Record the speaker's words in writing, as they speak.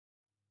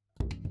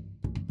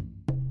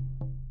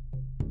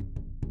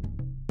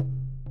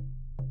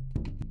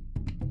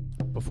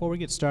before we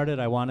get started,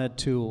 I wanted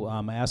to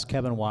ask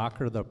Kevin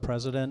Walker, the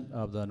president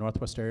of the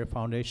Northwest Area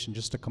Foundation,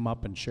 just to come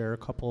up and share a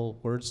couple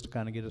words to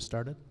kind of get us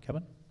started.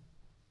 Kevin?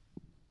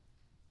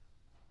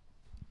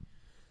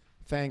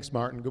 Thanks,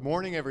 Martin. Good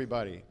morning,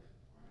 everybody.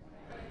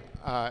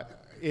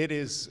 It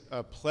is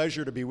a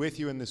pleasure to be with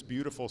you in this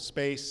beautiful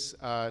space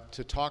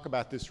to talk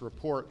about this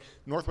report.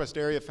 Northwest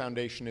Area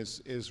Foundation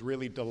is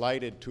really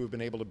delighted to have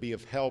been able to be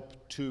of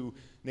help to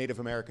Native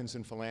Americans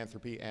in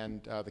philanthropy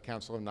and the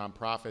Council of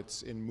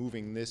Nonprofits in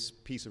moving this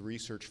piece of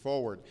research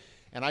forward.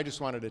 And I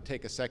just wanted to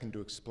take a second to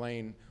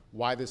explain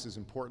why this is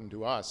important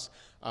to us.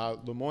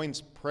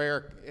 Lemoyne's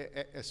prayer,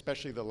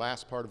 especially the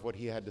last part of what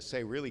he had to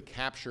say, really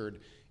captured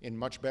in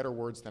much better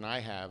words than I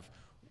have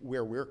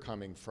where we're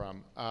coming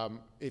from.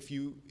 If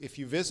you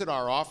visit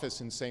our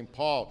office in St.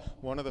 Paul,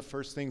 one of the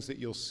first things that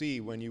you'll see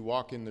when you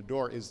walk in the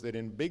door is that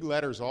in big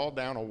letters all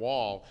down a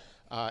wall,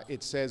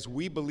 it says,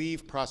 "We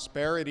believe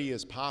prosperity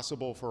is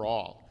possible for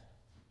all."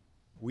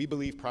 We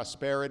believe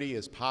prosperity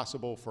is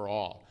possible for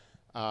all.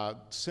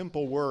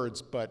 Simple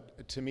words,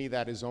 but to me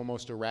that is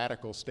almost a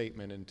radical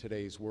statement in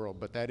today's world.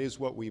 But that is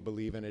what we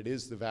believe, and it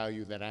is the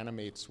value that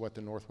animates what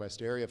the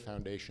Northwest Area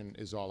Foundation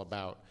is all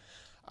about.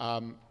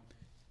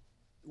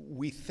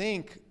 We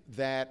think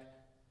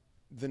that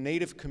the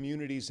Native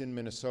communities in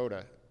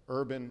Minnesota,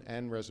 urban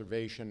and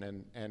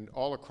reservation, and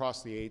all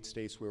across the 8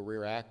 states where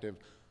we're active,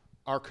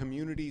 are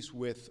communities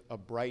with a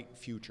bright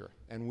future.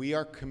 And we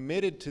are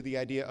committed to the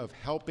idea of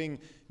helping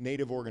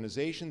Native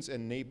organizations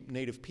and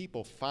Native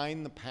people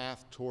find the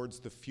path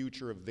towards the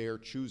future of their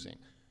choosing,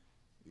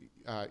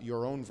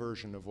 your own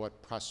version of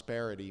what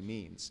prosperity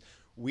means.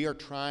 We are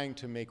trying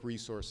to make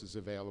resources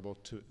available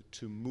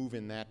to move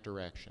in that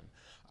direction.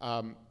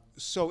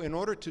 So in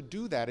order to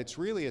do that, it's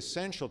really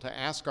essential to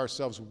ask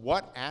ourselves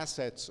what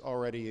assets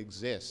already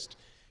exist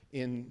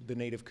in the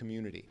Native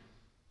community.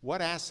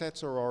 What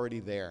assets are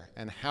already there,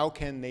 and how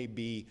can they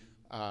be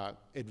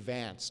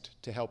advanced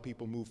to help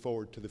people move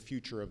forward to the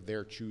future of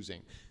their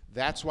choosing?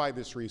 That's why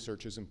this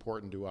research is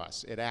important to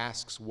us. It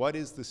asks, what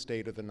is the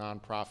state of the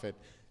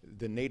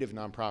Native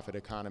nonprofit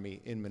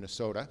economy in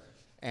Minnesota,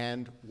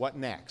 and what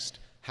next?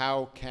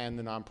 How can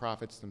the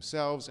nonprofits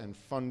themselves and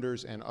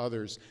funders and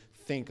others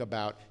think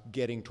about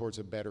getting towards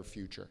a better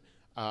future?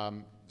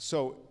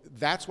 So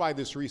that's why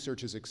this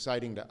research is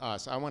exciting to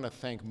us. I want to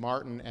thank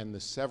Martin and the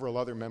several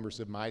other members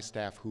of my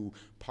staff who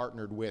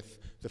partnered with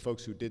the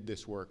folks who did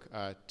this work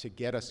to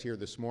get us here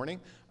this morning.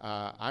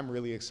 I'm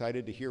really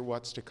excited to hear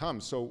what's to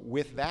come. So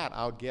with that,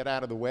 I'll get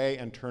out of the way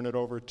and turn it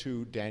over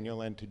to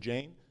Daniel and to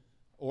Jane,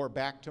 or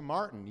back to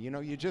Martin. You know,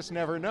 you just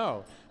never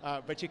know.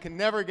 But you can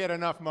never get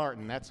enough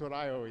Martin. That's what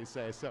I always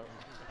say. So.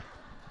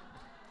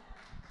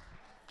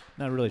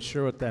 Not really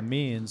sure what that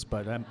means,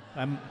 but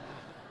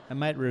I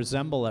might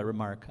resemble that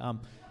remark.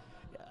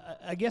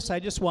 I guess I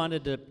just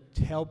wanted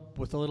to help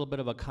with a little bit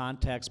of a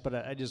context, but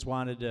I just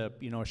wanted to,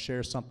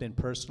 share something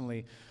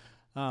personally.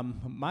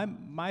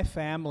 My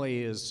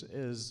family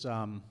is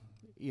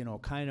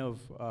kind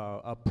of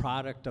a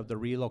product of the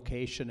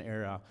relocation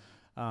era.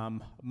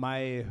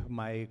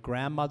 My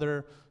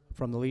grandmother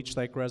from the Leech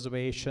Lake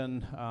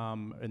Reservation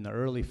in the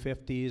early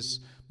 50s,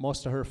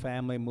 most of her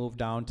family moved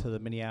down to the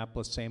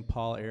Minneapolis-St.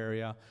 Paul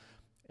area.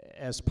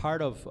 As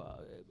part of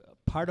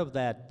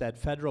that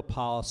federal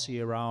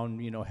policy around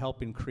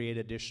helping create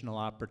additional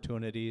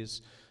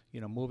opportunities,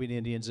 moving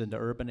Indians into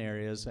urban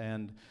areas.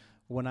 And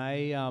when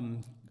I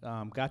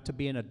got to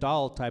be an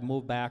adult, I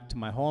moved back to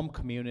my home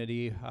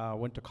community,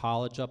 went to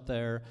college up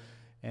there,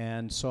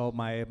 and so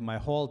my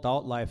whole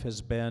adult life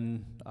has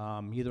been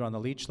either on the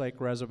Leech Lake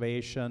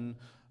Reservation.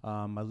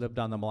 I lived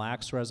on the Mille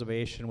Lacs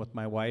Reservation with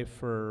my wife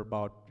for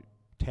about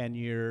 10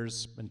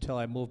 years until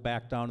I moved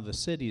back down to the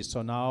city.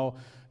 So now,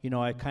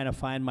 I kind of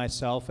find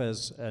myself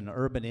as an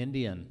urban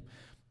Indian.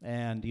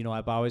 And,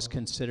 I've always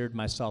considered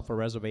myself a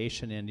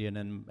reservation Indian,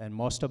 and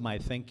most of my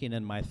thinking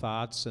and my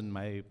thoughts and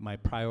my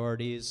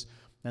priorities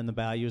and the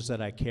values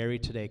that I carry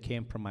today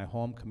came from my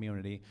home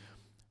community.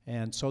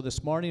 And so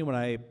this morning when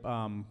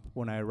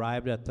I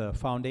arrived at the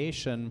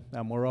foundation,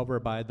 we're over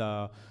by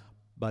the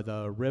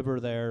river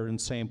there in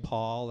St.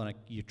 Paul, and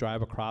you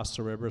drive across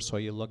the river, so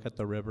you look at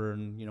the river,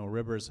 and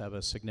rivers have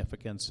a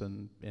significance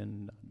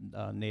in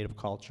Native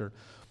culture.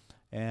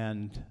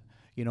 And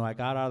I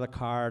got out of the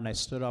car and I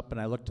stood up and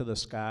I looked to the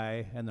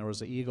sky, and there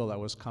was an eagle that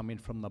was coming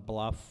from the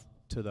bluff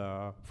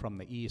from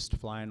the east,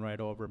 flying right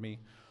over me.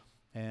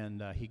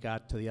 And he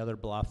got to the other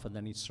bluff, and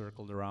then he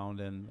circled around.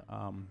 And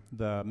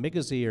the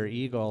Migizi, or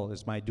eagle,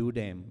 is my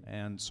due-dame.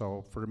 And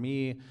so for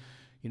me,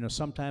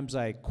 sometimes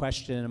I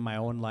question in my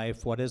own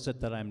life, what is it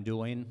that I'm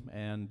doing?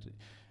 And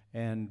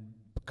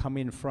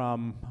coming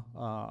from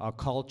a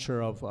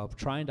culture of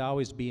trying to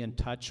always be in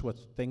touch with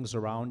things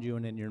around you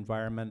and in your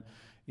environment,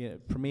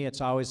 for me,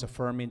 it's always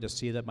affirming to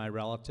see that my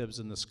relatives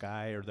in the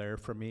sky are there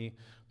for me.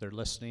 They're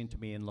listening to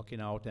me and looking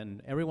out.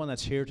 And everyone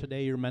that's here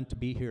today, you're meant to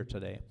be here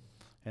today.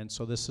 And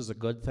so this is a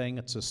good thing.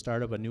 It's the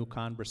start of a new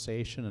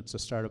conversation. It's the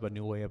start of a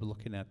new way of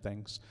looking at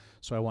things.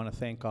 So I want to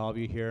thank all of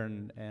you here,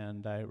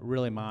 and I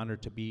really am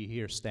honored to be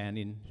here,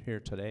 standing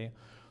here today.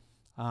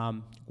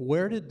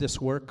 Where did this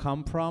work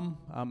come from?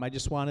 I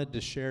just wanted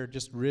to share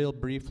just real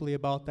briefly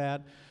about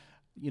that.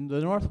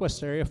 The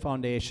Northwest Area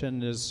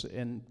Foundation is,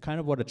 and kind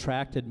of what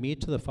attracted me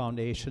to the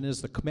foundation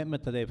is the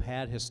commitment that they've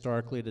had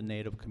historically to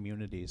Native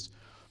communities.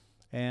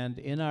 And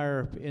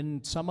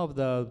in some of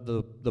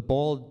the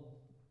bold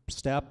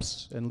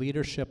steps and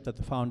leadership that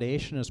the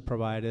foundation has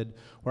provided,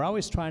 we're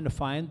always trying to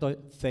find the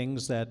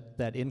things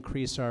that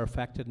increase our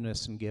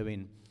effectiveness in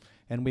giving.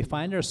 And we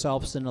find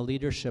ourselves in a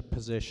leadership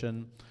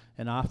position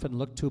and often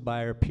looked to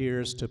by our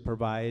peers to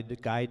provide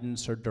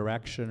guidance or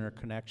direction or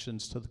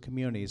connections to the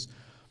communities.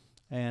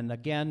 And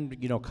again,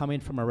 coming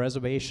from a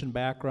reservation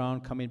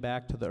background, coming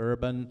back to the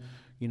urban,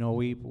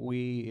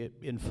 we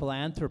in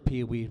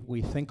philanthropy,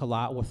 we think a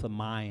lot with the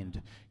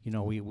mind.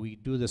 We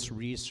do this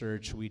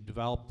research, we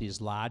develop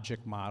these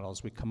logic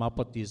models, we come up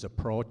with these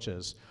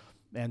approaches.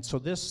 And so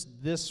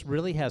this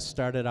really has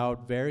started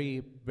out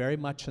very, very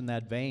much in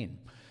that vein.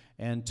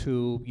 And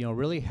to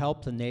really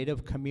help the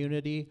Native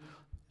community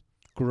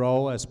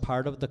grow as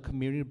part of the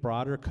community,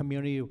 broader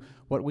community,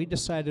 what we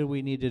decided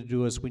we needed to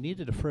do is we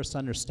needed to first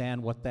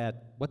understand what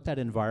that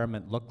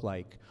environment looked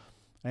like.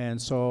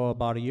 And so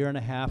about 1.5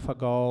 years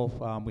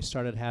ago, we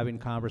started having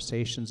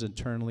conversations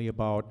internally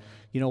about,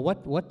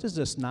 what does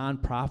this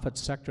nonprofit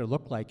sector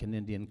look like in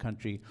Indian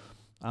country?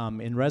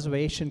 In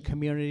reservation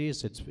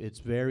communities, it's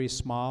very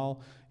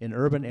small. In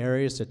urban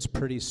areas, it's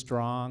pretty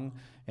strong.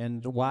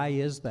 And why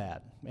is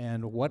that?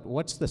 And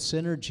what's the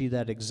synergy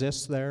that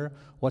exists there?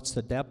 What's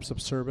the depths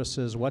of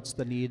services? What's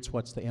the needs?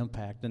 What's the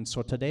impact? And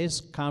so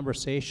today's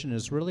conversation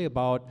is really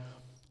about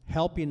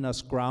helping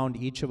us ground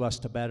each of us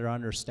to better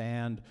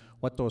understand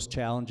what those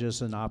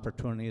challenges and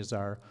opportunities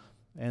are.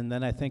 And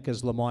then I think,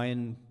 as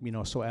Lemoyne,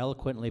 so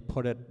eloquently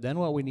put it, then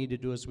what we need to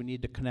do is we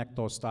need to connect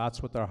those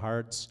thoughts with our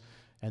hearts.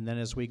 And then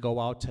as we go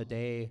out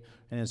today,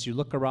 and as you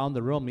look around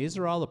the room, these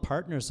are all the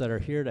partners that are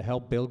here to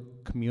help build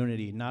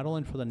community, not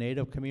only for the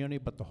Native community,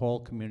 but the whole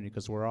community,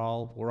 because we're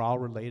all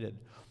related.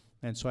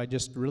 And so I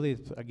just really,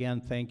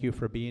 again, thank you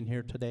for being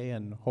here today,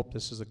 and hope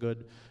this is a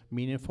good,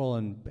 meaningful,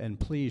 and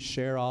please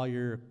share all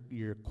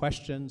your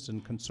questions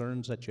and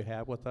concerns that you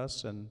have with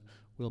us, and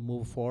we'll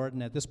move forward.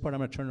 And at this point, I'm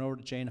going to turn it over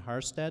to Jane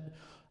Harstad,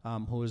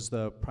 who is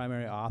the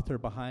primary author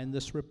behind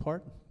this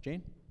report.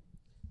 Jane?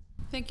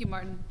 Thank you,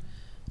 Martin.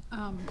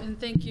 And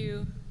thank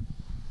you,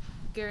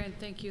 Gary, and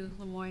thank you,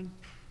 Lemoyne.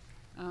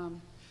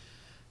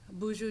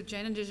 Buju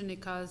Jane Indigenous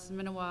Kaz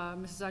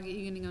Minawa, Mississauga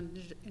Evening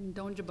in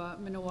Donjaba,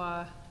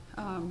 Minawa,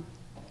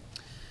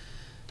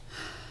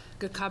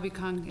 Gakabi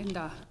Kang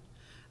Inda.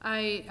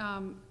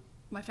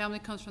 My family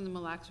comes from the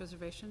Mille Lacs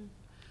Reservation,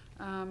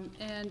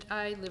 and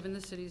I live in the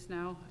cities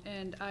now.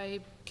 And I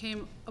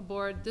came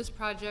aboard this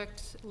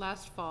project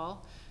last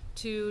fall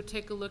to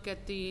take a look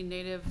at the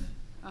Native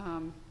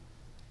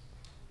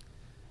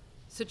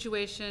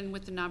situation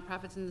with the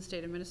nonprofits in the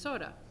state of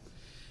Minnesota.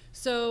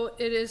 So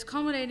it is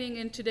culminating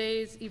in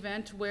today's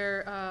event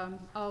where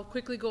I'll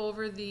quickly go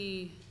over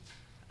the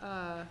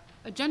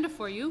agenda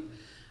for you.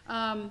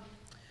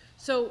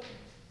 So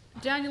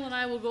Daniel and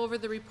I will go over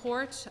the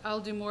report. I'll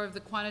do more of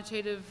the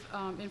quantitative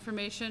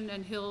information,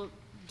 and he'll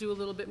do a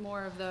little bit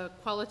more of the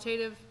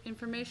qualitative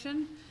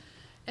information.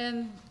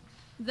 And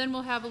then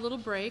we'll have a little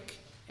break,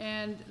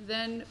 and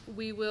then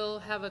we will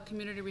have a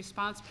community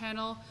response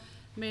panel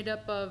made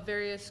up of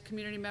various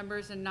community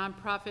members and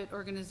nonprofit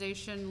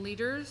organization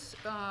leaders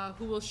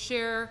who will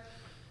share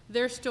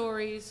their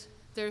stories,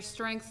 their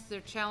strengths,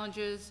 their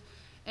challenges,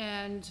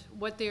 and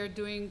what they are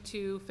doing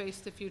to face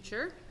the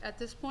future at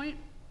this point.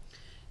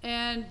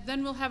 And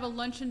then we'll have a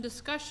luncheon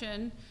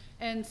discussion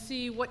and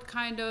see what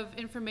kind of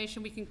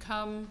information we can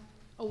come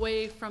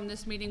away from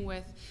this meeting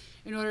with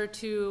in order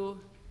to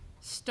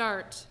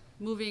start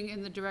moving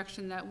in the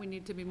direction that we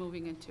need to be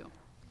moving into.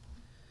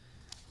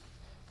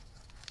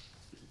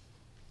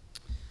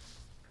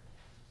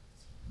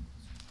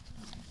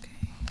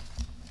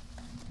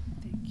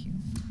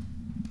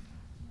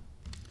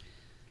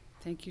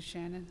 Thank you,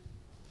 Shannon.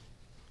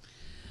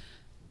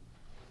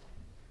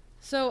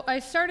 So I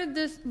started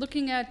this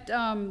looking at,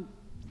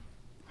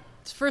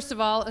 first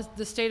of all,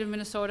 the state of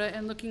Minnesota,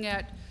 and looking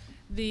at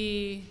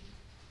the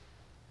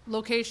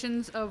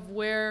locations of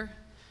where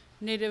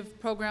Native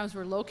programs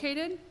were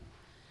located.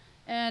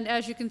 And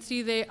as you can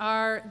see, they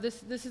are,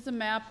 this is a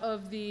map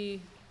of the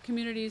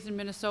communities in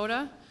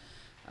Minnesota,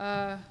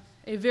 a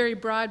very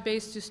broad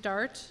base to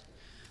start.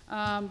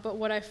 But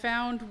what I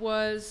found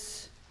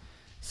was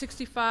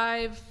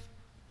 65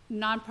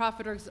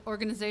 nonprofit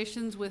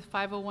organizations with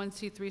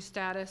 501c3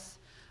 status.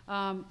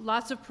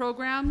 Lots of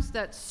programs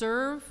that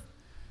serve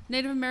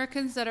Native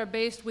Americans that are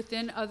based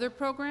within other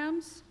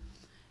programs.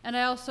 And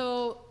I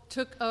also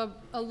took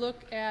a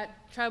look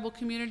at tribal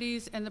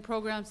communities and the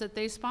programs that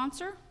they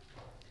sponsor,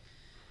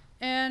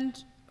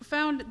 and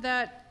found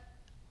that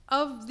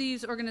of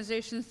these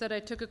organizations that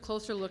I took a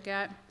closer look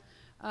at,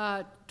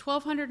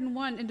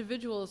 1,201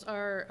 individuals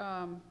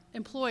are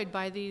employed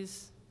by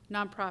these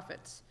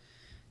nonprofits.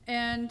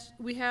 And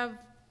we have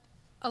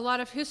a lot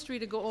of history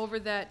to go over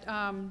that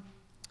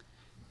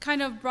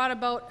kind of brought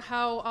about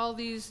how all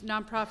these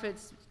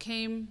nonprofits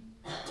came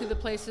to the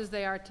places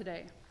they are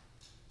today.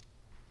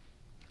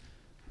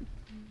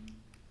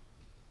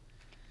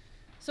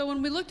 So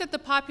when we looked at the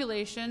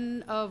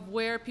population of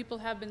where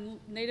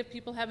Native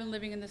people have been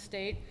living in the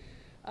state,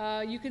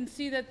 you can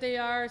see that they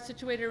are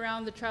situated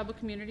around the tribal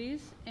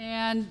communities,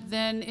 and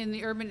then in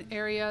the urban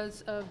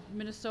areas of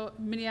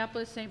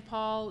Minneapolis, St.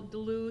 Paul,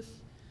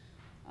 Duluth,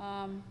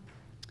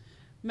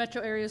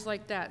 metro areas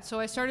like that. So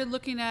I started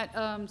looking at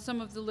some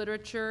of the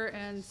literature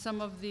and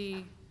some of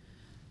the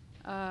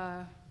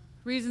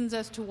reasons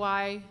as to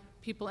why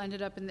people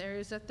ended up in the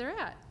areas that they're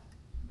at.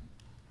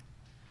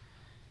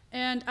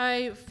 And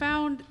I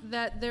found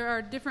that there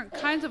are different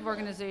kinds of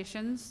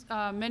organizations.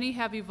 Many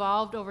have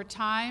evolved over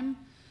time,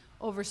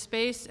 over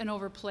space, and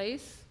over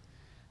place.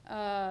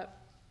 There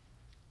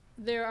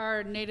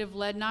are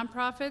Native-led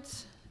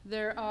nonprofits.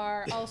 There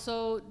are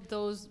also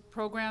those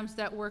programs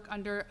that work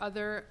under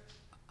other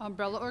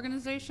umbrella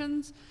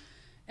organizations.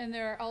 And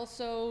there are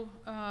also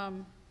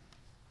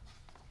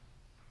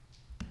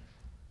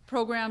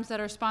programs that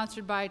are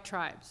sponsored by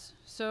tribes.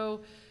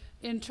 So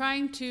in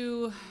trying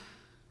to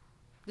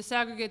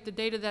disaggregate the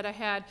data that I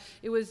had,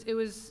 it was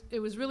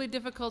really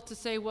difficult to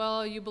say,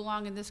 well, you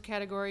belong in this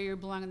category, you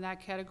belong in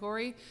that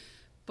category.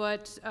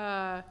 But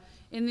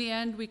in the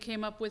end, we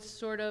came up with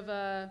sort of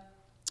a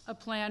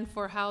plan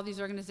for how these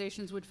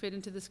organizations would fit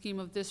into the scheme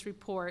of this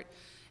report.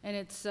 And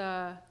it's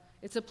a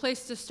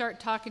place to start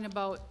talking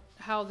about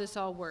how this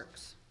all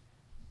works.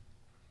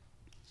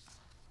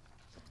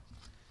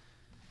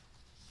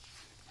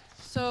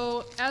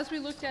 So as we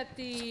looked at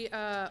the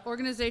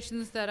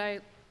organizations that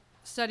I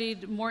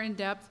studied more in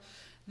depth,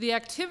 the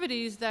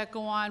activities that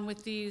go on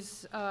with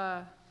these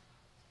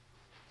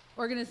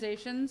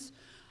organizations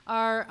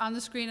are on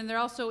the screen, and they're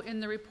also in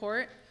the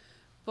report.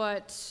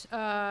 But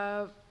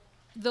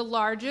the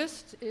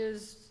largest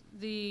is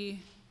the,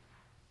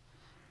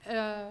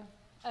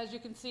 as you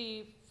can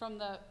see from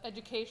the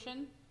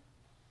education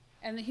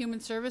and the human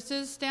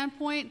services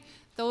standpoint,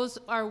 those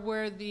are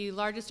where the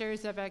largest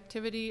areas of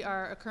activity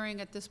are occurring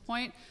at this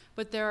point.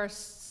 But there are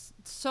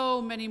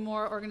so many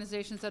more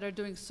organizations that are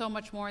doing so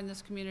much more in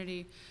this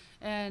community.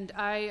 And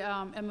I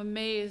am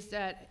amazed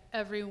at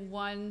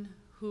everyone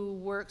who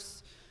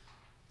works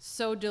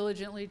so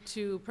diligently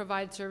to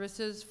provide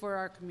services for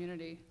our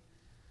community.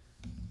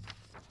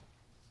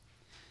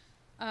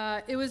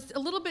 It was a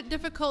little bit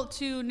difficult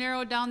to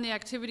narrow down the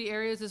activity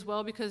areas as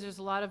well, because there's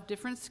a lot of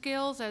different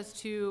scales as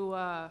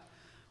to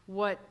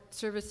what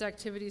service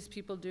activities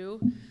people do.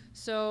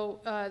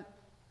 So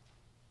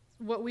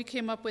what we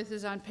came up with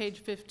is on page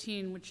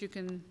 15, which you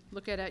can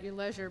look at your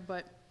leisure,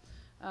 but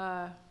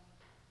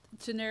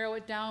to narrow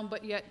it down,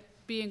 but yet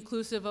be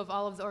inclusive of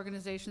all of the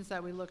organizations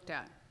that we looked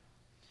at.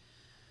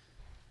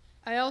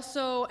 I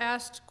also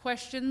asked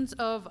questions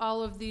of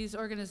all of these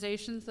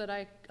organizations that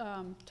I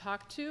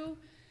talked to,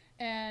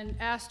 and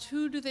asked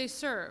who do they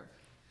serve.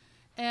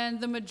 And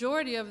the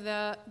majority of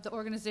the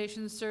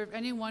organizations serve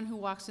anyone who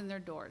walks in their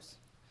doors.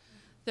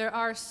 There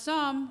are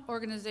some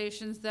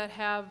organizations that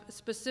have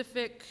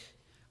specific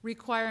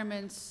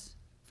requirements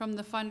from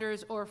the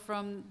funders or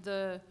from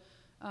the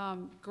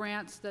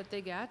grants that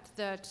they get,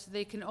 that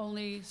they can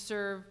only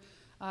serve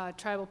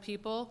tribal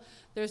people.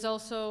 There's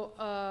also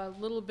a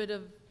little bit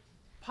of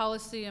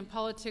policy and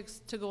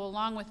politics to go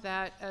along with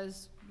that,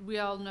 as we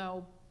all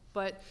know.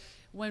 But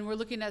when we're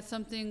looking at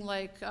something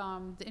like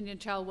the Indian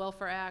Child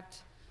Welfare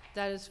Act,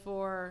 that is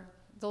for,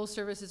 those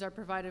services are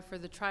provided for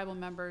the tribal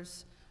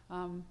members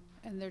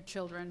and their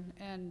children,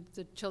 and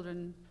the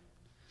children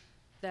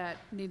that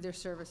need their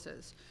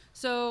services.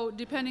 So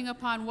depending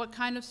upon what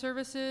kind of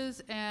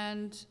services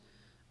and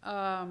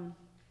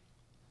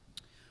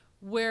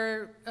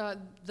where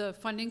the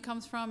funding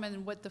comes from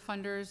and what the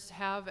funders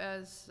have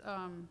as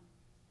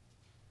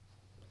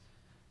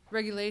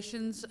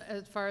regulations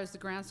as far as the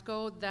grants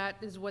go, that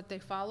is what they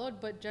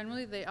followed. But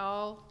generally they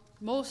all,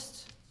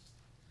 most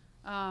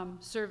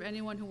serve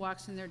anyone who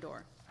walks in their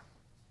door.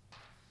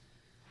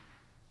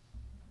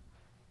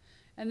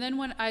 And then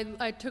when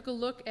I took a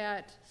look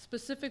at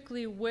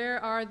specifically where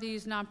are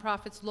these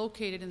nonprofits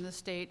located in the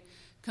state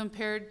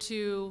compared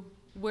to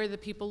where the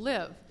people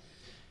live.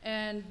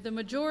 And the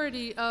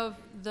majority of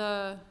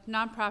the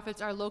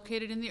nonprofits are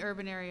located in the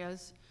urban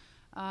areas.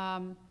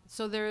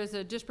 So there is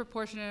a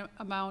disproportionate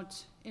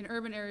amount in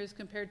urban areas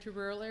compared to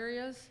rural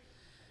areas.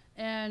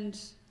 And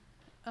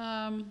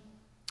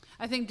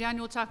I think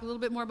Daniel will talk a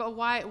little bit more about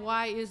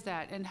why is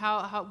that, and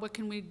what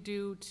can we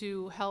do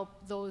to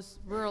help those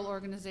rural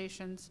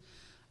organizations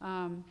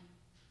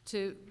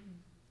to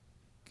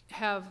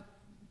have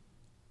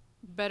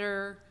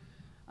better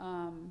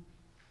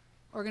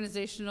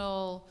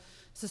organizational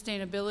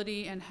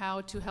sustainability, and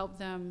how to help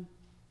them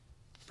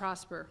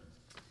prosper.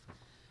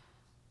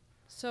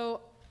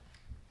 So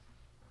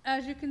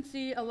as you can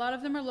see, a lot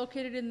of them are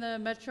located in the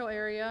metro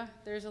area.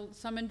 There's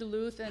some in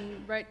Duluth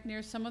and right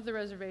near some of the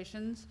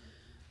reservations.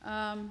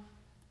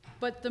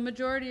 But the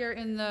majority are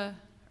in the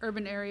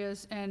urban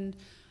areas, and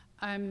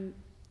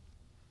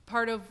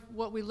part of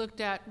what we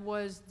looked at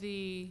was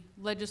the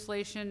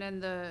legislation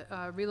and the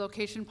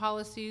relocation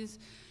policies.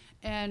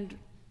 And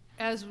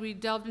as we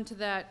delved into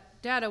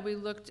that data, we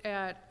looked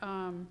at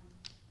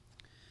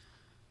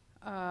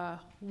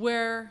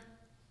where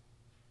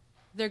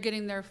they're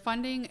getting their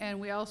funding, and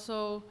we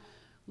also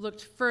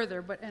looked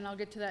further, and I'll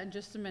get to that in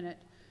just a minute.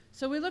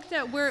 So we looked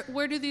at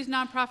where do these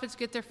nonprofits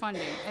get their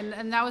funding,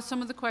 and that was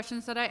some of the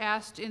questions that I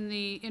asked in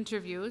the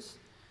interviews.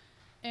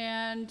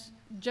 And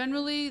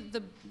generally,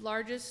 the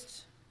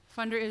largest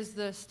funder is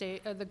the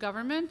state, the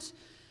government,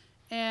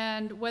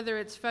 and whether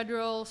it's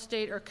federal,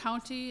 state, or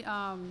county,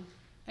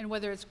 and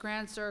whether it's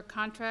grants or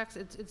contracts,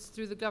 it's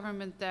through the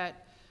government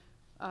that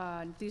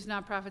these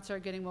nonprofits are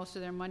getting most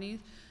of their money.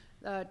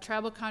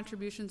 Tribal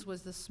contributions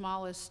was the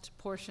smallest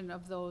portion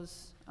of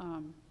those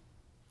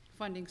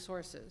funding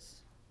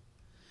sources.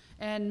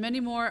 And many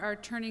more are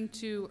turning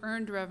to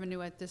earned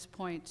revenue at this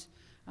point.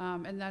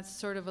 And that's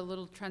sort of a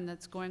little trend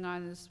that's going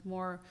on, is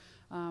more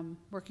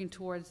working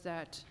towards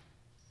that,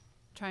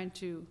 trying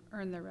to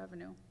earn their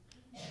revenue.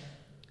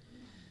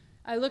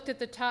 I looked at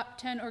the top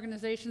 10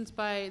 organizations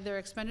by their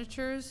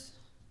expenditures,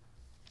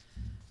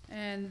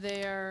 and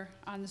they are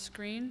on the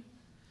screen.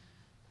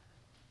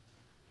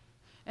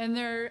 And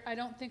I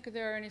don't think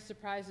there are any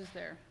surprises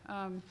there.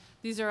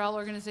 These are all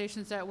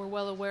organizations that we're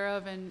well aware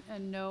of and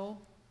know,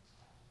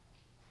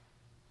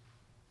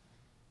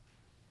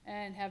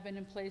 and have been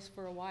in place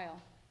for a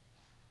while.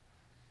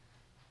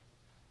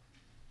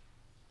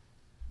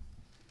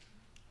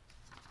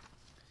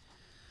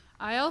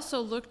 I also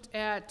looked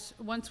at,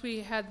 once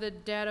we had the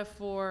data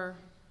for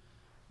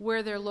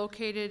where they're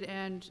located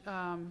and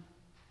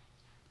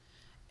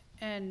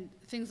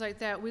things like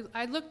that,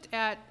 I looked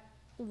at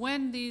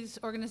when these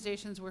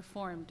organizations were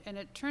formed, and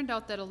it turned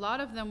out that a lot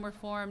of them were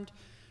formed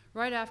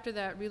right after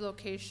that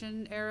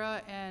relocation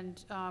era,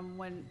 and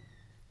when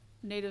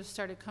natives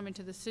started coming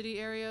to the city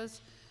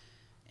areas.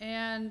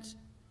 And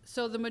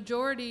so the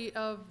majority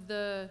of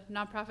the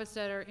nonprofits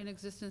that are in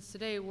existence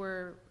today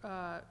were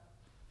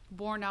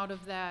born out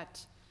of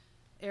that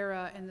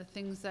era and the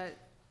things that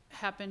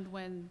happened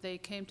when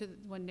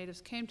when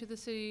natives came to the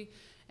city,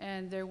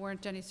 and there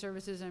weren't any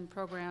services and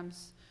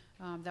programs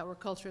that were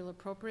culturally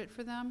appropriate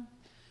for them.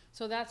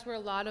 So that's where a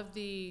lot of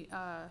the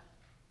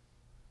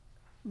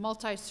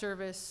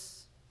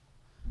multi-service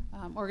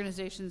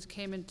organizations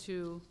came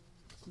into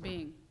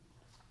being.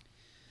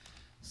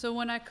 So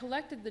when I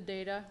collected the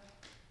data,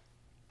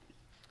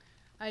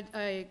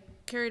 I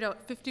carried out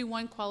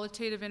 51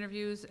 qualitative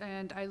interviews,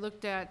 and I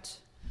looked at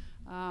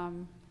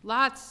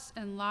lots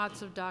and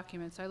lots of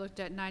documents. I looked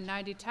at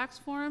 990 tax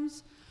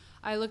forms.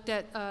 I looked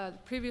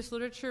at previous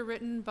literature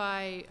written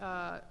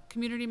by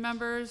community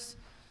members,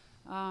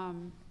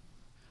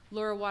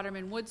 Laura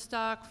Waterman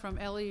Woodstock, from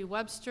L.E.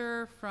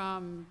 Webster,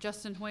 from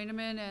Justin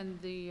Hoyneman, and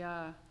the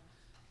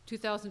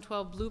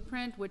 2012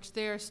 blueprint, which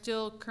they are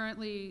still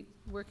currently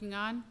working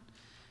on.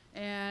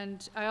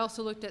 And I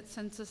also looked at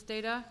census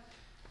data,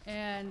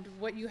 and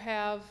what you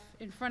have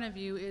in front of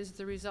you is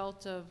the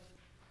result of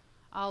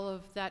all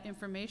of that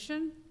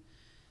information.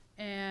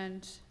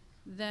 And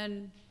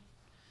then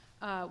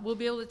we'll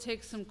be able to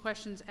take some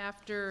questions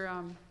after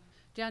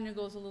Daniel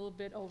goes a little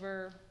bit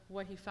over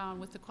what he found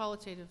with the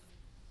qualitative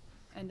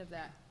end of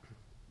that.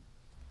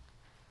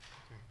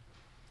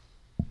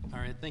 All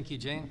right, thank you,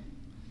 Jane.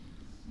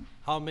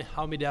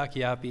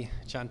 Haumidakiapi,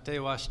 chante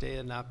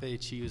washte nape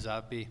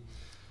chiuzapi.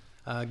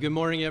 Good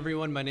morning,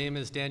 everyone. My name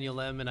is Daniel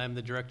Lem, and I'm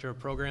the Director of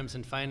Programs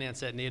and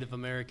Finance at Native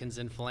Americans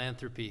in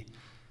Philanthropy.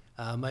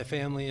 My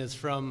family is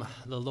from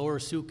the Lower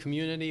Sioux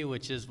community,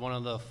 which is one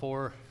of the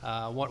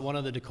one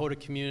of the Dakota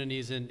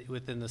communities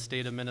within the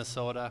state of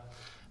Minnesota.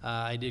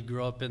 I did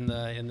grow up in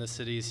the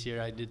cities here.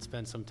 I did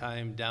spend some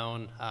time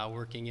down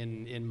working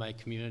in my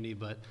community,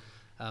 but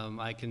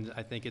I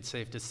think it's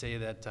safe to say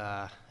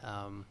that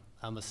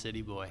I'm a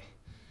city boy.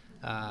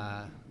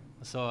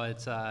 So I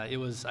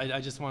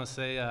just want to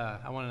say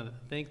I want to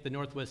thank the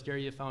Northwest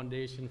Area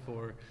Foundation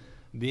for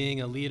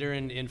being a leader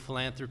in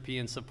philanthropy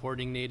and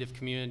supporting Native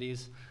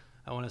communities.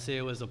 I want to say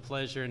it was a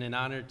pleasure and an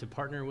honor to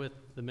partner with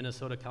the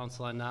Minnesota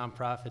Council on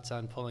Nonprofits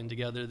on pulling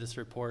together this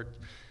report.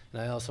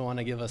 And I also want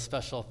to give a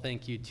special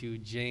thank you to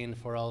Jane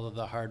for all of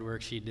the hard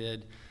work she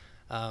did,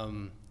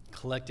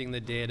 collecting the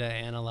data,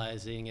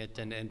 analyzing it,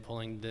 and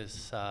pulling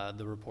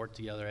the report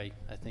together. I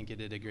think you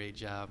did a great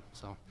job.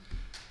 So,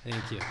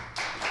 thank you.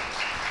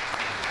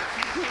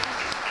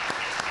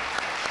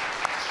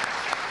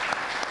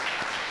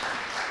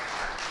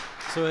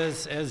 So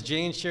as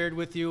Jane shared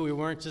with you, we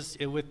weren't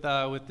just, with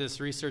this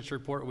research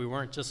report, we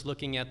weren't just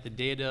looking at the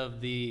data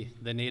of the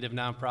Native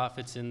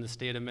nonprofits in the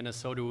state of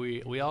Minnesota.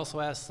 We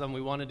also asked them,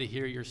 we wanted to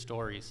hear your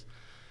stories.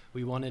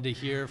 We wanted to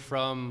hear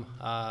from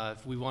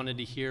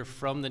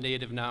the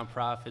Native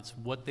nonprofits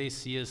what they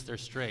see as their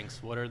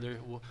strengths. What are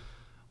the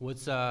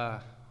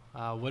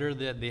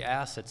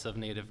assets of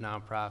Native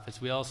nonprofits?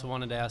 We also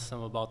wanted to ask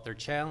them about their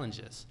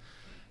challenges.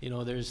 You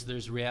know,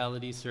 there's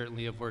reality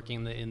certainly of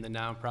working in the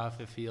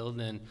nonprofit field,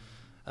 and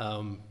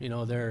you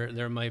know,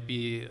 there might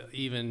be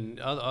even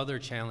other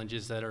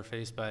challenges that are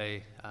faced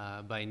by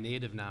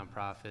Native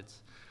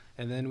nonprofits.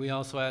 And then we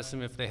also asked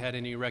them if they had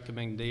any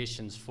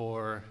recommendations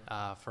for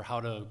how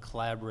to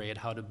collaborate,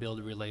 how to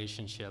build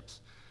relationships.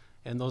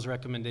 And those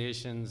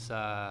recommendations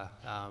were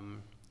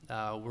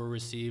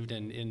received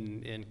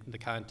in the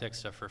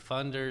context of for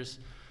funders,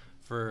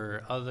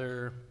 for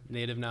other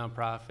Native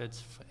nonprofits,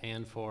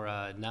 and for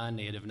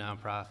non-Native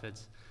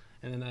nonprofits.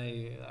 And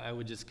then I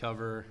would just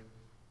cover,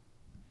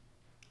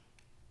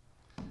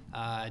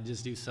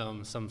 just do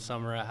some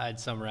summary. I'd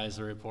summarize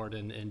the report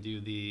and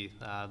do the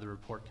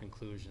report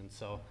conclusion.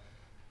 So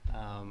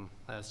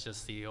that's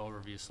just the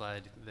overview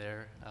slide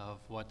there of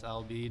what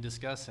I'll be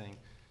discussing.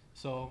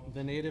 So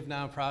the Native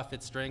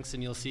nonprofit strengths,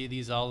 and you'll see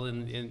these all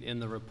in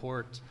the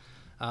report.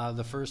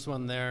 The first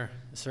one there,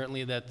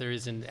 certainly that there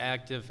is an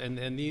active,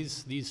 and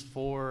these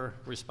 4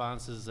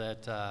 responses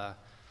that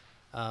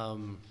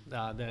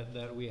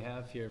that we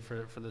have here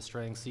for the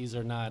strengths. These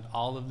are not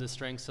all of the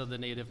strengths of the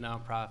Native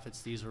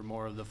nonprofits. These are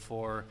more of the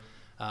 4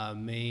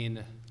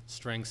 main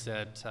strengths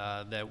that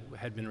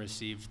had been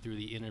received through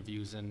the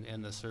interviews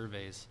and the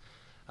surveys.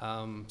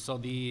 So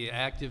the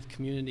active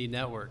community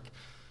network,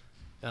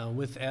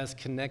 with as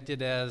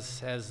connected as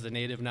the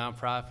Native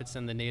nonprofits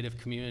and the Native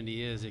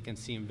community is, it can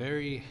seem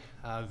very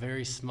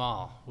very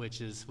small,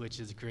 which is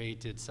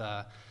great. It's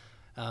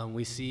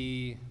we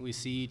see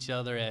each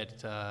other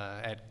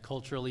at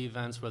cultural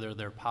events, whether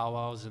they're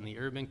powwows in the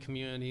urban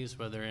communities,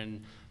 whether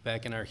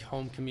back in our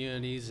home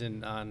communities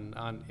and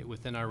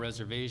within our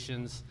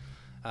reservations.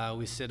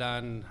 We sit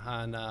on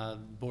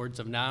boards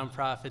of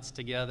nonprofits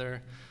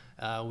together.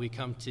 We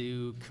come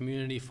to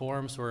community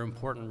forums where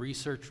important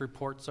research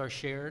reports are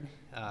shared.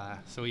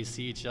 So we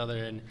see each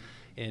other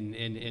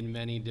in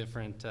many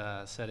different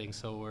settings.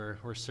 So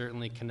we're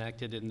certainly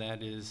connected, and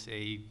that is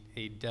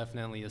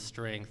definitely a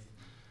strength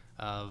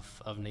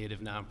of Native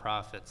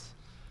nonprofits.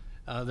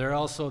 There are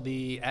also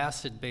the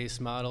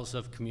asset-based models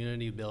of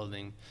community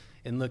building,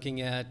 in looking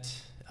at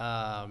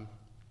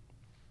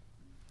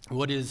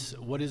what is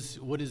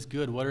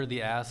good, what are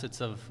the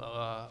assets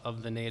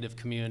of the Native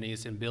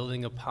communities, and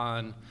building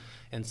upon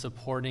and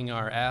supporting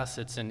our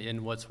assets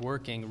and what's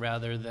working,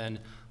 rather than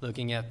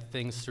looking at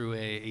things through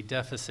a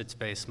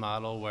deficits-based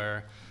model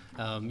where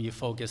you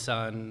focus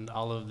on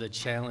all of the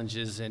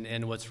challenges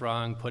and what's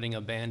wrong, putting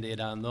a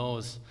Band-Aid on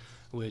those,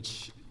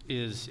 which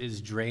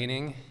is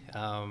draining.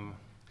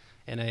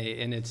 And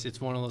it's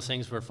one of those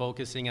things we're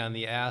focusing on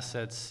the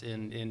assets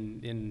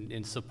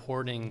in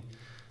supporting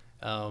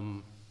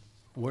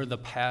where the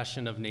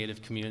passion of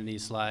Native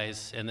communities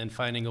lies, and then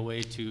finding a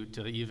way to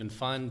even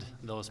fund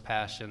those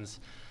passions.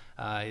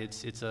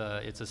 It's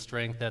a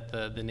strength that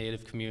the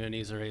Native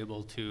communities are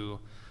able to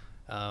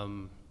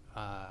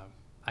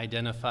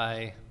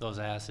identify those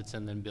assets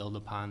and then build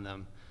upon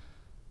them.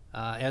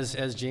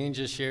 As Jane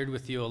just shared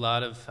with you, a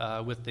lot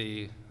of with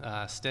the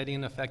steady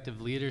and effective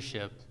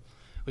leadership,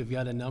 we've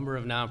got a number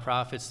of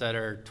nonprofits that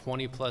are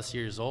 20 plus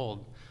years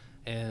old,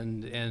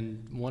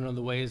 and one of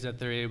the ways that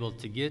they're able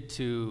to get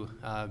to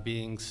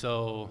being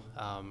so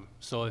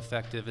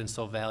effective and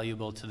so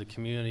valuable to the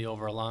community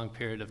over a long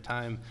period of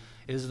time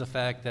is the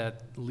fact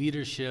that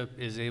leadership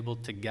is able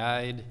to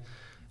guide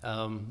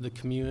the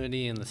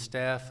community and the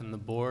staff and the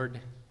board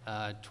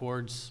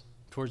towards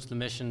the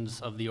missions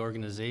of the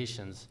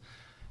organizations,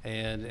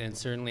 and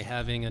certainly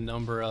having a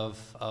number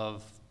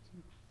of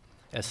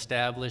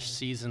established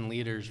seasoned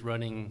leaders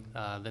running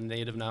the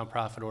Native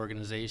nonprofit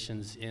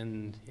organizations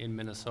in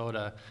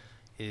Minnesota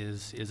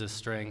is a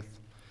strength.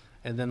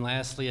 And then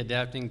lastly,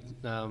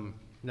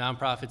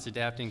 nonprofits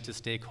adapting to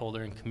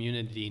stakeholder and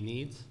community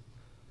needs.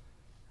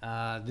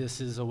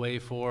 This is a way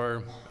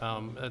for,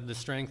 the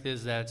strength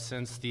is that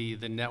since the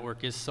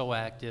network is so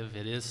active,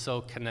 it is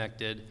so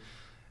connected,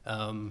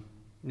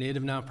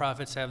 Native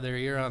nonprofits have their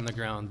ear on the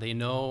ground. They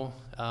know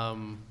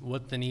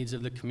what the needs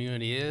of the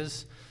community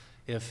is.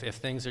 If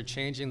things are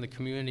changing, the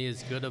community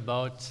is good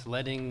about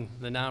letting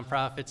the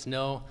nonprofits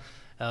know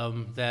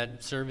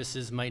that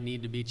services might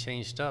need to be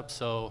changed up.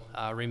 So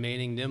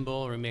remaining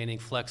nimble, remaining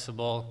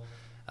flexible,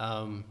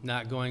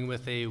 not going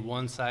with a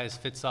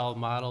one-size-fits-all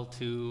model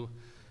to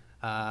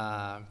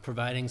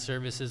providing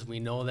services. We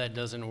know that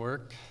doesn't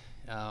work.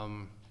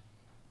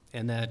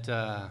 And that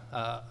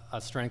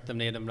a strength of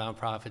Native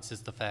nonprofits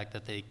is the fact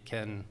that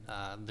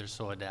they're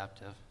so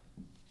adaptive.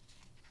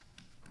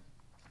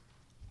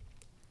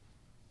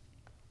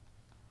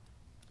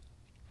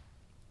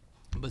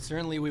 But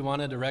certainly we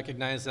wanted to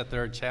recognize that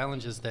there are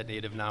challenges that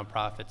Native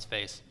nonprofits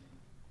face.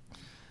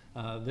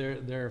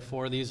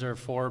 These are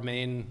 4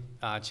 main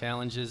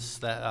challenges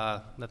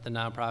that the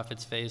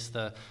nonprofits face.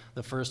 The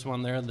first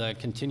one there, the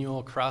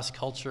continual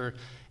cross-culture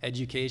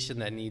education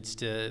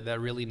that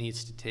really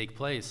needs to take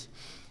place.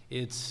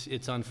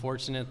 It's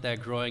unfortunate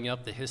that growing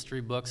up, the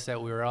history books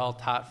that we were all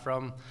taught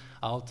from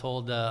all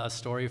told a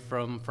story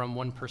from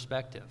one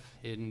perspective.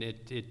 And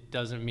it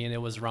doesn't mean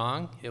it was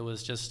wrong. It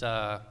was just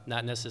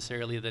not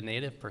necessarily the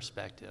Native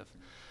perspective.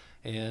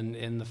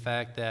 And the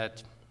fact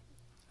that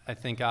I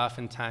think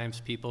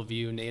oftentimes people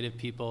view Native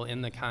people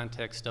in the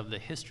context of the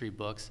history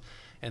books,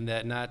 and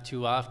that not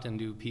too often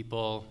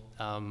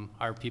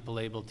are people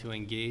able to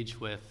engage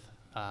with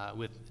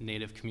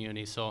Native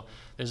communities. So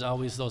there's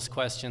always those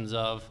questions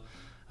of,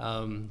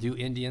 do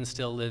Indians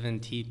still live in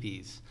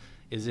teepees?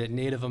 Is it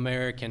Native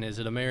American? Is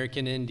it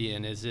American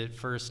Indian? Is it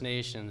First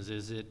Nations?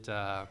 Is it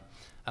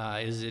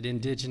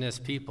indigenous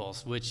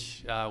peoples?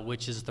 Which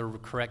is the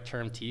correct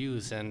term to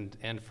use?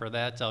 And for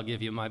that, I'll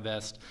give you my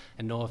best,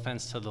 and no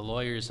offense to the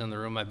lawyers in the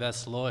room, my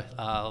best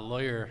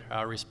lawyer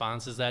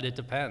response is that it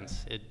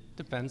depends. It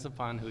depends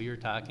upon who you're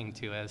talking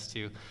to as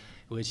to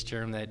which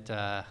term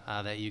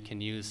that you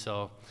can use.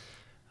 So,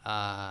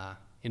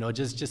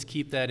 just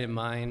keep that in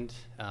mind.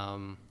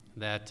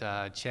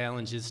 That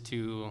challenges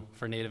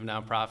for Native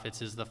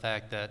nonprofits is the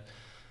fact that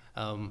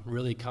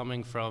really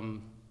coming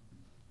from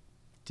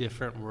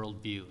different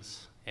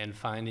worldviews and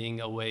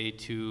finding a way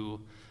to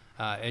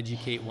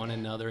educate one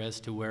another as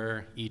to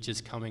where each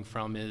is coming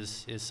from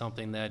is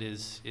something that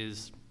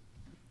is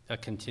a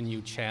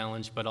continued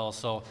challenge, but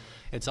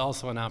it's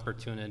also an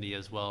opportunity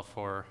as well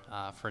for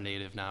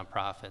Native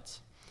nonprofits.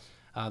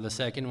 The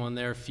second one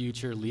there,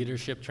 future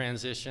leadership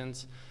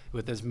transitions.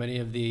 With as many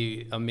of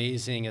the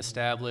amazing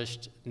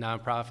established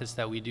nonprofits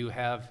that we do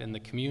have in the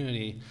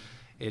community,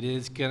 it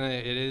is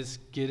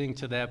getting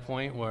to that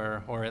point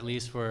where, or at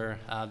least where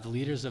the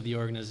leaders of the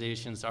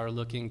organizations are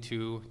looking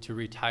to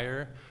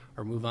retire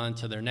or move on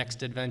to their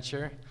next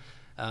adventure.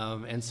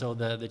 And so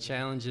the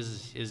challenge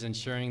is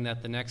ensuring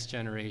that the next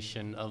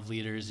generation of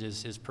leaders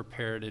is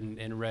prepared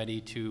and ready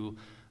to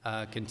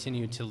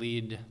continue to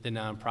lead the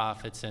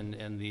nonprofits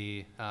and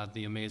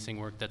the amazing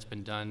work that's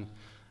been done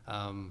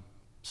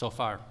so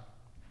far.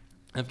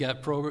 We've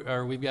got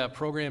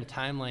program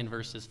timeline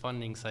versus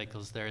funding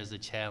cycles there as a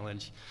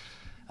challenge.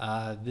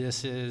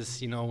 This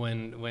is,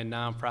 when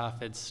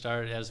nonprofits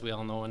start, as we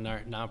all know, when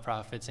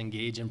nonprofits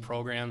engage in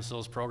programs,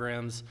 those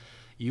programs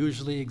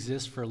usually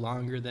exist for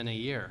longer than a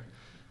year.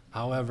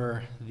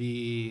 However,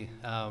 the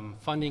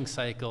funding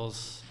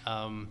cycles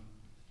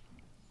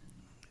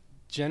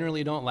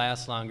generally don't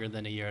last longer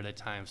than a year at a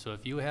time. So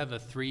if you have a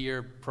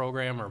 3-year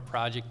program or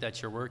project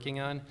that you're working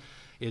on,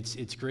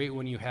 it's great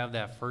when you have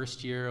that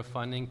first year of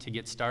funding to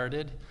get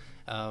started.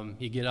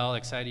 You get all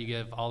excited, you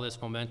get all this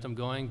momentum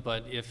going,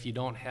 but if you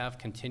don't have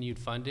continued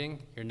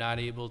funding, you're not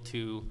able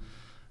to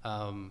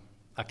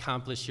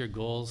accomplish your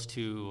goals,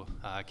 to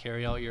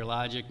carry out your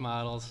logic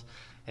models.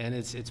 And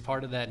it's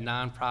part of that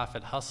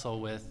nonprofit hustle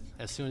with,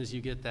 as soon as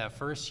you get that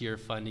first year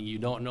funding, you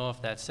don't know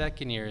if that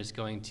second year is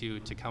going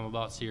to come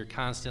about, so you're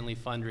constantly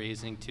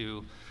fundraising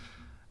to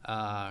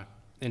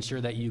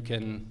ensure that you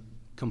can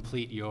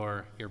complete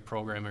your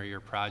program or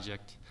your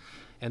project.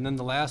 And then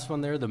the last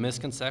one there, the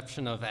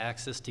misconception of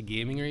access to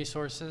gaming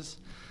resources.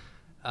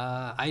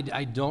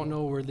 I don't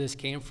know where this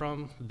came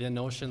from, the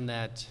notion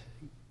that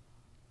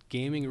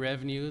gaming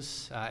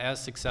revenues,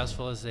 as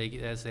successful as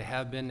they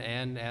have been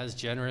and as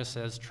generous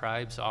as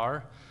tribes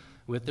are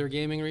with their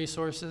gaming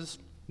resources,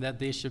 that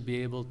they should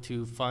be able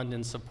to fund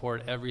and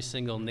support every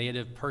single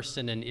Native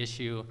person and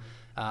issue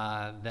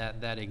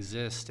that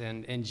exists.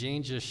 And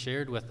Jane just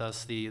shared with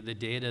us the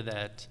data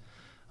that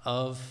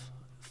of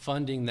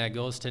funding that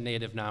goes to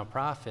Native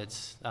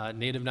nonprofits.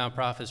 Native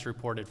nonprofits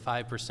reported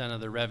 5% of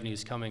their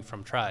revenues coming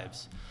from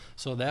tribes.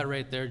 So that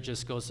right there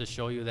just goes to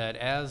show you that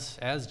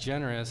as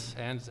generous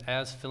and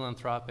as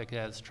philanthropic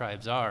as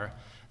tribes are,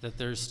 that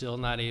they're still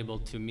not able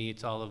to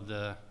meet all of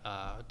the,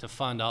 to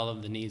fund all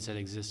of the needs that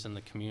exist in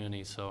the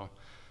community. So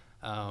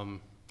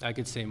I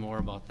could say more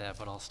about that,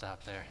 but I'll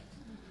stop there.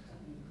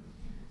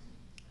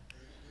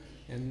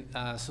 And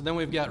so then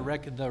we've got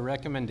the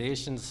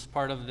recommendations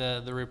part of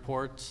the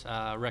report,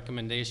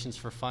 recommendations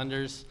for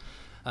funders.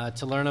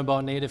 To learn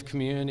about Native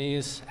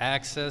communities,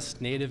 access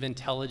Native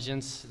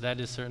intelligence, that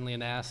is certainly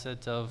an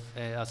asset of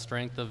a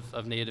strength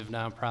of Native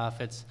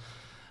nonprofits.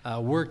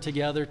 Work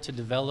together to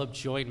develop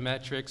joint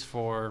metrics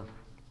for,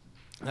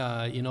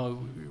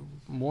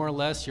 more or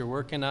less you're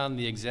working on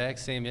the exact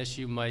same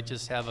issue, might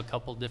just have a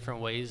couple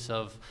different ways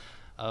of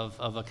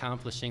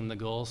accomplishing the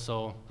goal.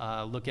 So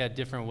look at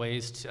different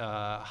ways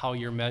to, how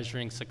you're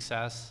measuring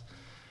success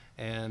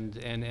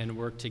and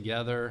work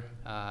together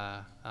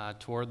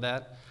toward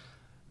that.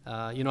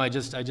 I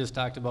just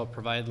talked about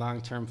provide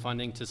long-term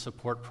funding to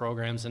support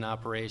programs and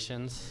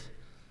operations.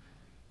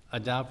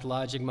 Adopt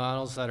logic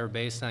models that are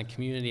based on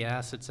community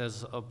assets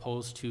as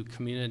opposed to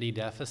community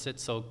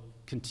deficits. So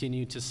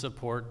continue to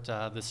support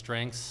the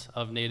strengths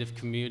of Native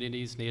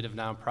communities, Native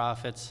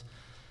nonprofits,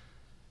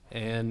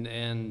 and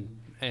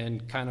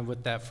kind of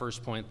with that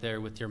first point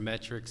there with your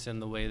metrics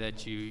and the way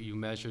that you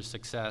measure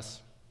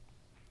success.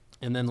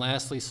 And then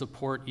lastly,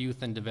 support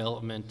youth and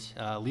development,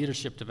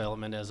 leadership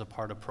development as a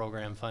part of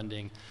program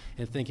funding.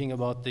 And thinking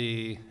about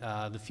the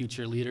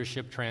future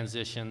leadership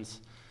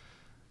transitions,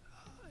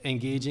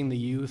 engaging the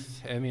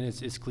youth. I mean,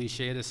 it's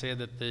cliche to say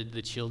that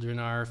the children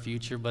are our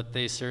future, but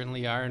they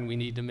certainly are, and we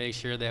need to make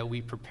sure that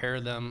we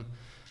prepare them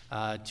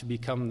to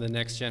become the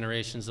next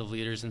generations of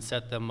leaders and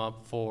set them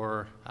up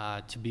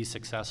to be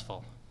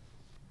successful.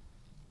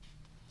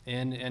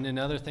 And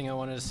another thing I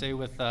wanted to say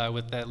with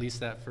at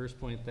least that first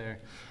point there,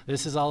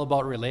 this is all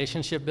about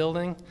relationship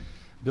building.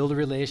 Build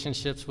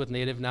relationships with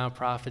Native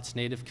nonprofits,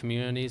 Native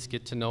communities,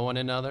 get to know one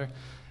another.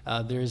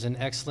 There's an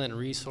excellent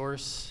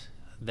resource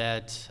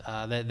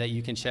that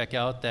you can check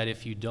out, that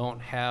if you don't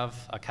have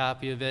a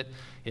copy of it,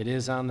 it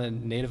is on the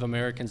Native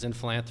Americans in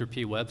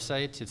Philanthropy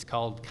website. It's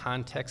called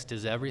Context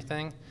is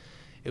Everything.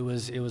 It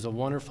was a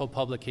wonderful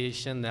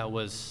publication that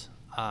was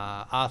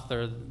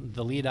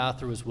the lead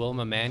author was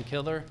Wilma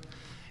Mankiller,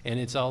 and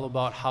it's all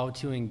about how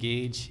to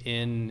engage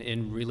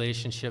in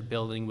relationship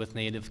building with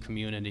Native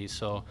communities.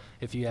 So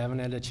if you haven't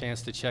had a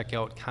chance to check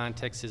out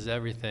Context is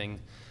Everything,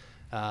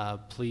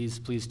 please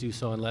do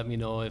so, and let me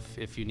know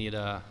if you need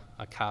a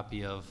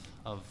copy of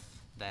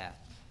that.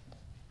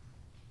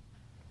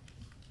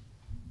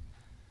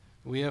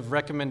 We have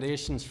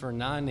recommendations for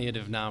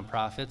non-Native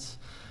nonprofits.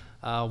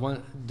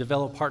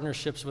 Develop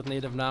partnerships with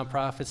Native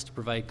nonprofits to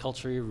provide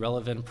culturally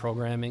relevant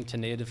programming to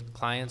Native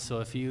clients. So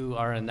if you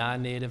are a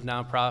non-Native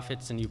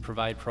nonprofit and you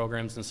provide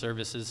programs and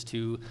services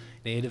to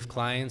Native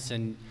clients,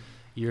 and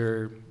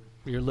you're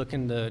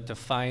looking to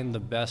find the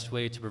best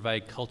way to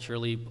provide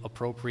culturally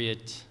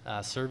appropriate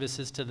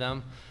services to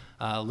them,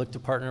 look to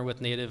partner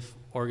with Native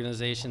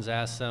organizations,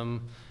 ask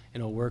them,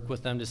 work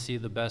with them to see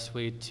the best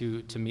way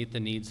to meet the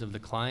needs of the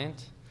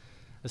client.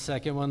 The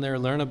second one there,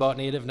 learn about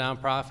Native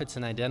nonprofits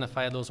and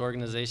identify those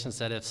organizations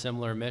that have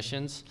similar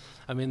missions.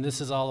 I mean, this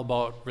is all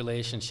about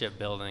relationship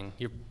building.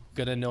 You're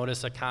gonna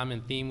notice a common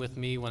theme with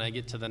me when I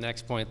get to the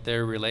next point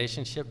there: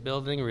 relationship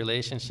building,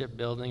 relationship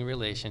building,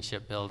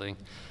 relationship building.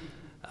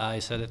 I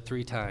said it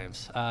 3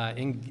 times.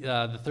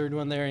 The third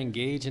one there,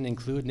 engage and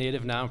include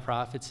Native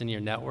nonprofits in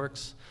your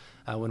networks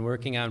when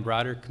working on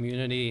broader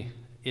community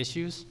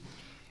issues.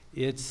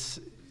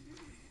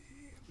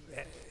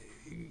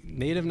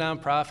 Native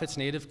nonprofits,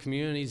 Native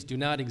communities do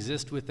not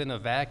exist within a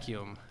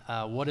vacuum.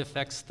 What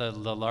affects the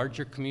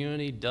larger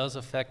community does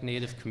affect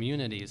Native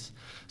communities.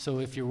 So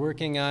if you're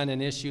working on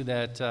an issue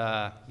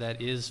that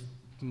is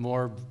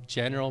more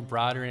general,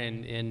 broader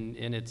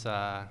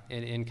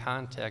in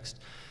context,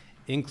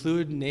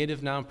 include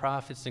Native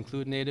nonprofits,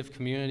 include Native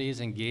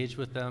communities, engage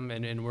with them,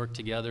 and work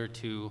together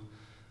to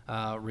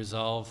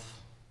resolve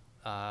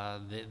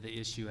the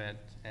issue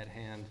at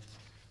hand.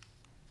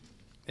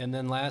 And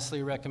then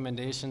lastly,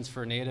 recommendations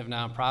for Native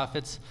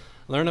nonprofits.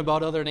 Learn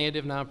about other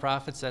Native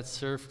nonprofits that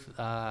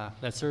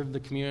serve the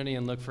community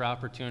and look for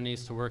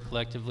opportunities to work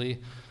collectively.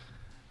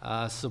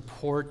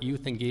 Support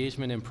youth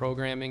engagement and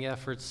programming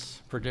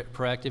efforts,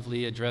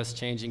 proactively address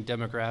changing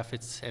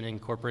demographics and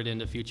incorporate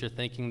into future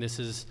thinking.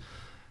 This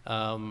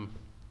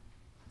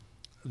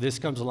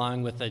comes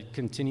along with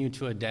continue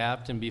to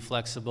adapt and be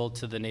flexible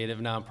to the Native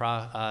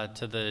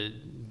to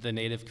the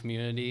Native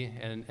community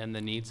and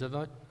the needs of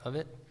it.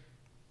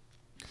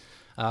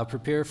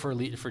 Prepare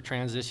for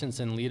transitions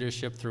in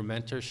leadership through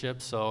mentorship,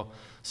 so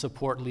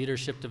support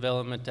leadership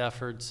development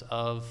efforts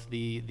of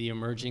the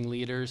emerging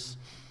leaders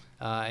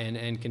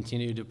and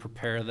continue to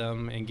prepare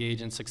them,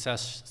 engage in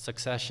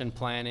succession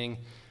planning,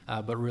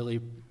 but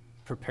really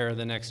prepare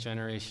the next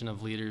generation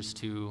of leaders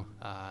to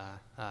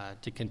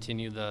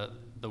continue the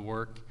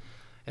work.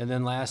 And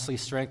then lastly,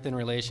 strengthen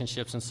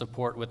relationships and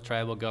support with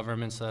tribal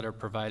governments that are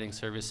providing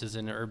services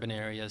in urban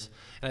areas.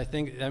 And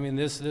I mean,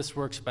 this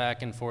works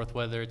back and forth,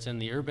 whether it's in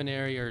the urban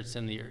area or it's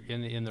in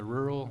the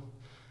rural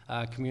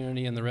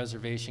community and the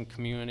reservation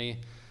community.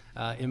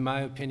 In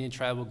my opinion,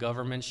 tribal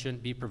governments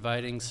shouldn't be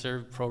providing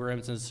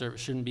programs and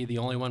shouldn't be the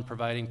only one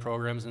providing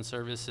programs and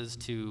services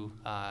to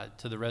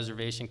the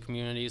reservation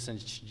communities. And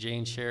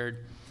Jane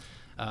shared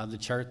the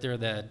chart there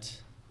that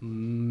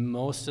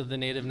most of the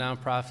Native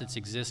nonprofits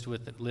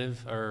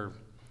live or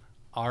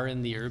are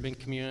in the urban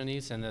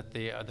communities, and that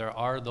there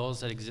are those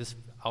that exist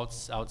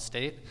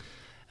outstate,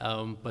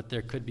 but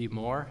there could be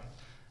more,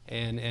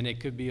 and it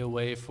could be a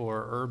way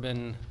for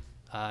urban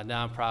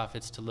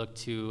nonprofits to look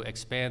to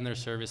expand their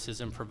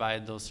services and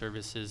provide those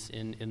services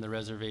in the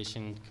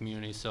reservation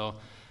community. So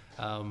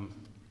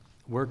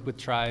work with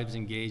tribes,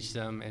 engage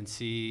them, and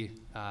see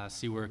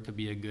where it could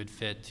be a good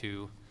fit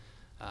to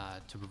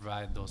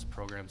provide those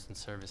programs and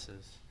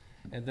services.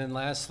 And then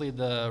lastly,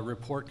 the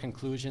report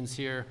conclusions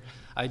here.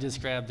 I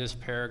just grabbed this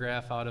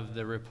paragraph out of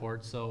the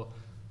report, so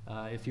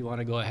if you want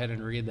to go ahead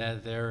and read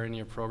that there in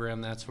your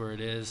program, that's where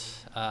it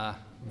is.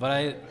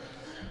 But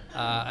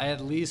I at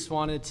least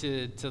wanted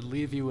to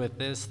leave you with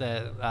this,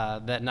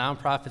 that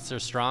nonprofits are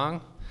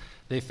strong.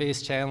 They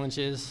face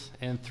challenges,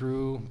 and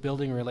through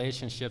building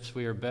relationships,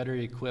 we are better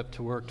equipped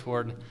to work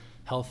toward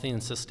healthy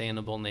and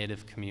sustainable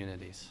Native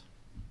communities.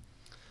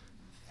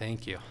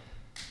 Thank you.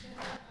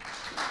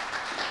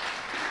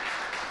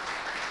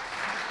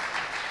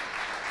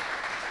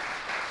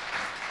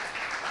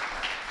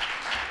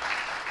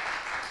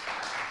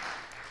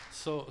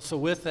 So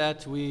with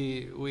that,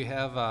 we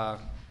have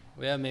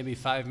maybe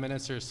 5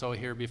 minutes or so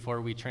here before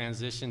we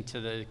transition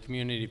to the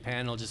community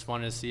panel. Just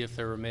wanted to see if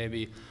there were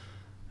maybe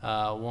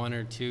 1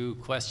 or 2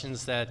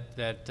 questions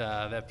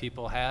that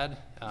people had.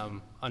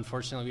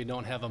 Unfortunately, we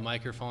don't have a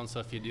microphone,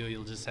 so if you do,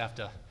 you'll just have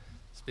to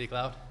speak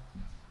loud.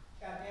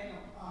 Daniel,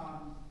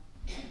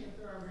 if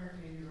there are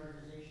American Indian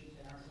organizations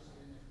that aren't listed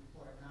in this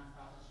report,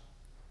 nonprofits,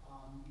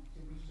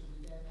 can we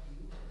submit that to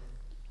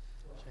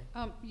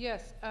you?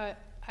 Yes,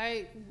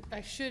 I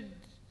should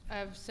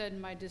I've said in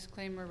my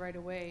disclaimer right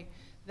away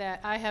that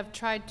I have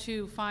tried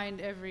to find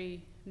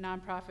every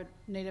nonprofit,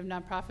 Native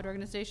nonprofit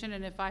organization,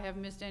 and if I have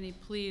missed any,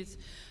 please,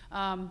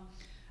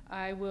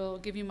 I will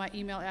give you my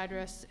email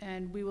address,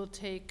 and we will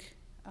take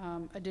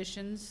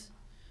additions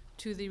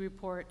to the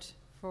report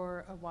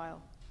for a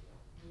while.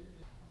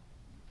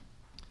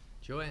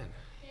 Joanne.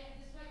 Yeah,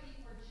 this might be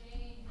for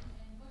Jane,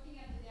 and looking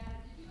at the data,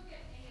 did you look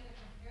at any other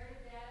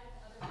comparative data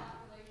to other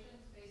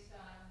populations based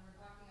on, we're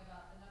talking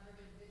about the number of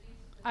individuals?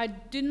 I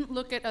didn't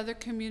look at other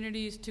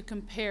communities to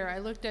compare. I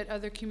looked at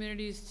other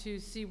communities to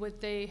see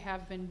what they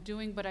have been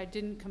doing, but I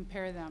didn't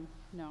compare them,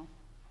 no.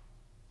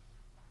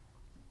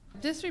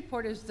 This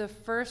report is the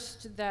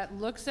first that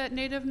looks at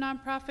Native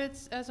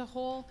nonprofits as a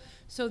whole.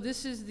 So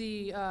this is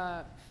the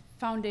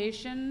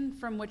foundation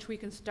from which we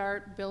can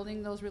start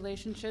building those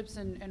relationships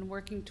and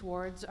working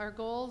towards our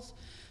goals.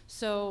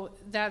 So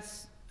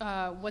that's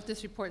what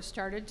this report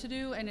started to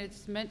do, and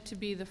it's meant to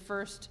be the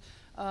first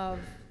of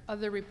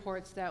other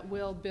reports that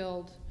will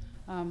build,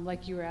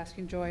 like you were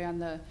asking, Joy, on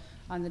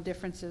the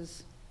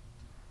differences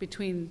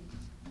between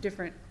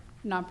different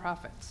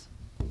nonprofits.